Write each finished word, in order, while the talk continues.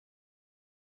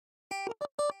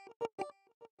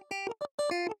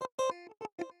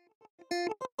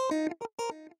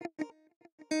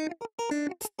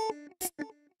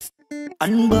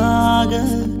அன்பாக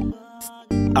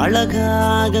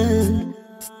அழகாக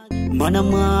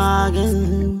மனமாக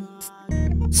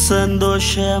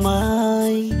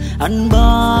சந்தோஷமாய்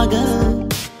அன்பாக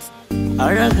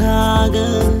அழகாக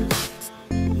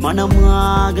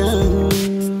மனமாக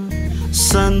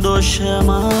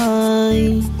சந்தோஷமாய்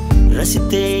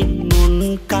ரசித்தேன் உன்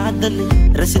காதலை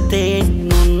ரசித்தேன்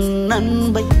உன்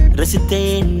அன்பை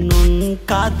ரசித்தேன் உன்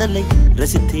காதலை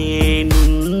ரசித்தேன்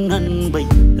உன் அன்பை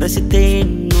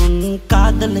ரசித்தேன் உன்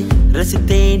காதலை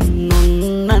ரசித்தேன் உன்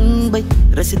அன்பை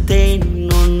ரசித்தேன்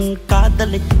உன்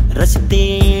காதலை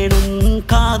ரசித்தேன் உன்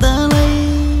காதலை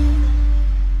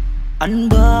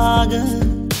அன்பாக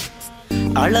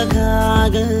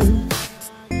அழகாக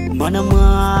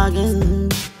மனமாக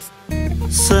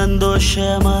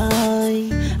சந்தோஷமாய்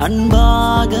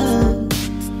அன்பாக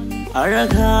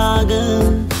அழகாக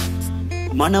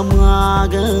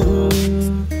மனமாக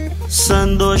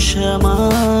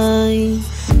சந்தோஷமாய்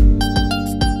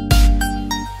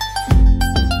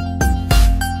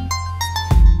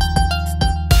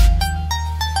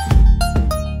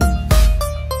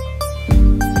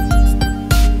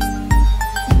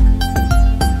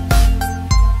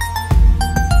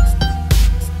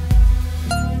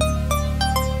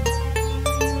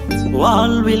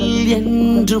வாழ்வில்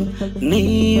என்றும் நீ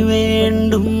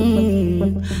வேண்டும்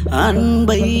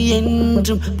அன்பை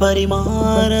என்றும்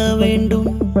பரிமாற வேண்டும்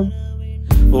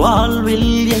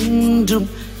வாழ்வில் என்றும்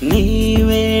நீ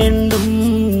வேண்டும்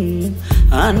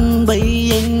அன்பை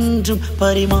என்றும்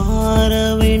பரிமாற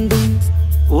வேண்டும்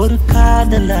ஒரு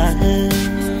காதலாக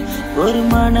ஒரு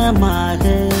மனமாக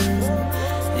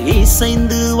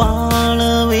இசைந்து வாழ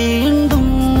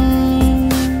வேண்டும்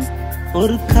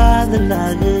ஒரு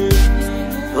காதலாக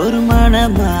ஒரு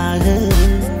மனமாக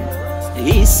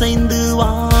இசைந்து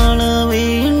வாழ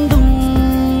வேண்டும்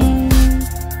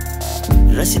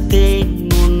ரசித்தேன்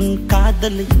உன்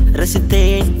காதலை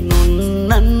ரசித்தேன் உன்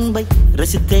அன்பை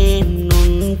ரசித்தேன்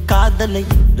உன் காதலை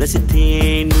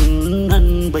ரசித்தேன் உன்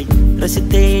அன்பை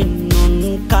ரசித்தேன் உன்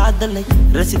காதலை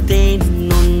ரசித்தேன்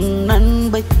உன்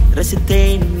அன்பை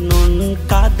ரசித்தேன் உன்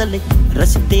காதலை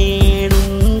ரசித்தேன்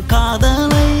உன்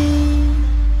காதலை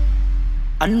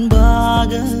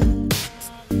அன்பாக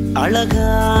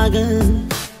அழகாக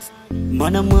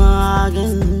மனமாக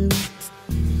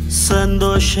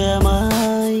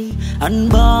சந்தோஷமாய்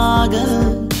அன்பாக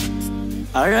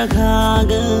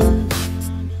அழகாக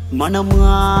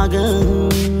மனமாக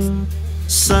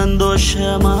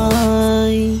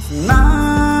சந்தோஷமாய்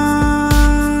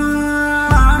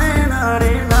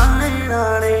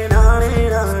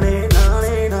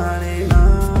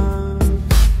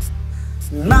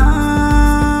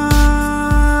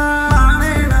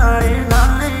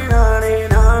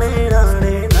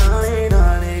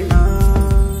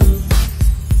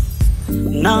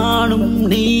நானும்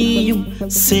நீயும்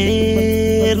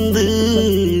சேர்ந்து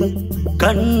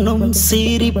கண்ணும்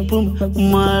சிரிப்பும்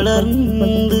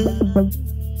மலர்ந்து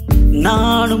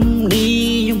நானும்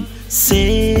நீயும்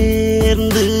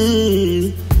சேர்ந்து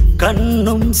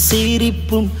கண்ணும்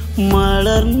சிரிப்பும்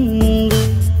மலர்ந்து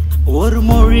ஒரு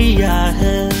மொழியாக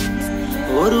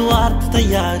ஒரு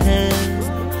வார்த்தையாக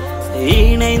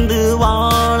இணைந்து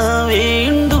வாழ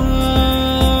வேண்டும்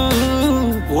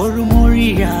ஒரு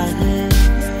மொழியாக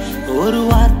ஒரு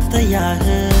வார்த்தையாக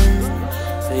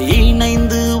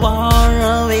இணைந்து வாழ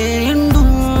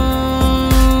வேண்டும்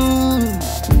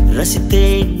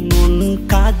ரசித்தேன் உன்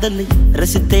காதலை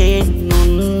ரசித்தேன்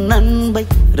உன் அன்பை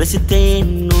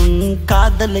ரசித்தேன் உன்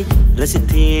காதலை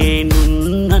ரசித்தேன் உன்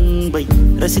அன்பை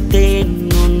ரசித்தேன்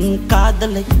உன்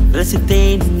காதலை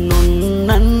ரசித்தேன் உன்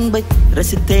அன்பை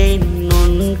ரசித்தேன்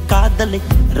உன் காதலை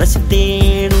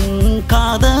ரசித்தேன் உன்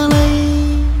காதலை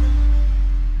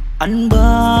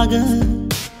அன்பாக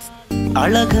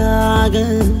அழகாக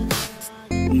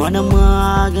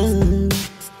மனமாக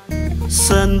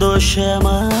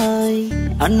சந்தோஷமாய்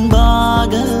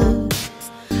அன்பாக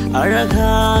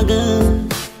அழகாக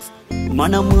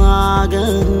மனமாக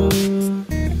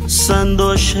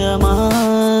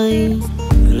சந்தோஷமாய்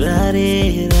ரரே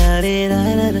ரரே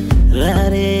ரரே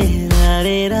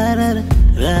ரரே ரரே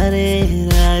ரரே